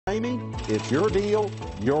Ramey, it's your deal,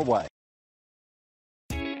 your way.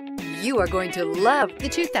 You are going to love the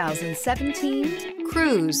 2017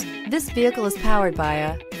 Cruze. This vehicle is powered by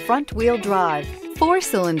a front-wheel drive,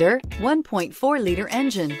 4-cylinder, 1.4-liter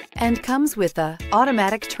engine, and comes with a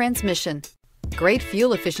automatic transmission. Great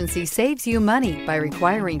fuel efficiency saves you money by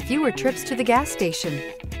requiring fewer trips to the gas station.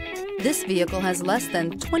 This vehicle has less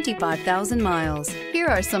than 25,000 miles. Here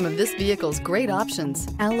are some of this vehicle's great options: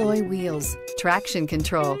 alloy wheels, traction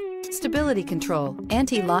control, stability control,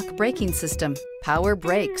 anti-lock braking system, power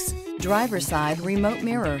brakes, driver's side remote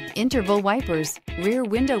mirror, interval wipers, rear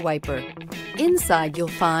window wiper. Inside you'll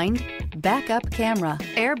find backup camera,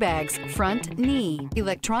 airbags, front knee,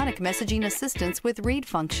 electronic messaging assistance with read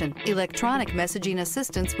function, electronic messaging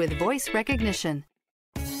assistance with voice recognition.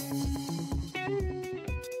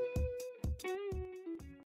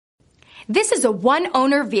 This is a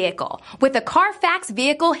one-owner vehicle with a Carfax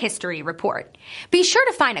Vehicle History Report. Be sure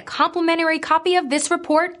to find a complimentary copy of this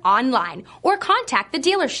report online or contact the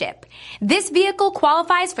dealership. This vehicle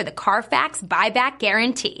qualifies for the Carfax Buyback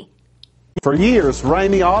Guarantee. For years,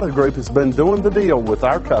 Ramey Auto Group has been doing the deal with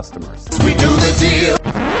our customers. We do the deal.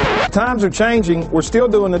 Times are changing. We're still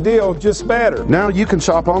doing the deal, just better. Now you can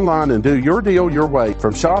shop online and do your deal your way,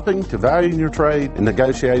 from shopping to valuing your trade and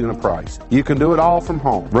negotiating a price. You can do it all from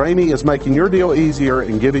home. Ramey is making your deal easier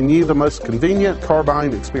and giving you the most convenient car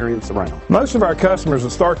buying experience around. Most of our customers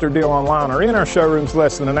that start their deal online are in our showrooms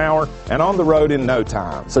less than an hour and on the road in no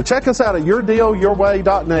time. So check us out at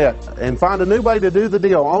yourdealyourway.net and find a new way to do the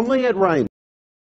deal only at Ramey.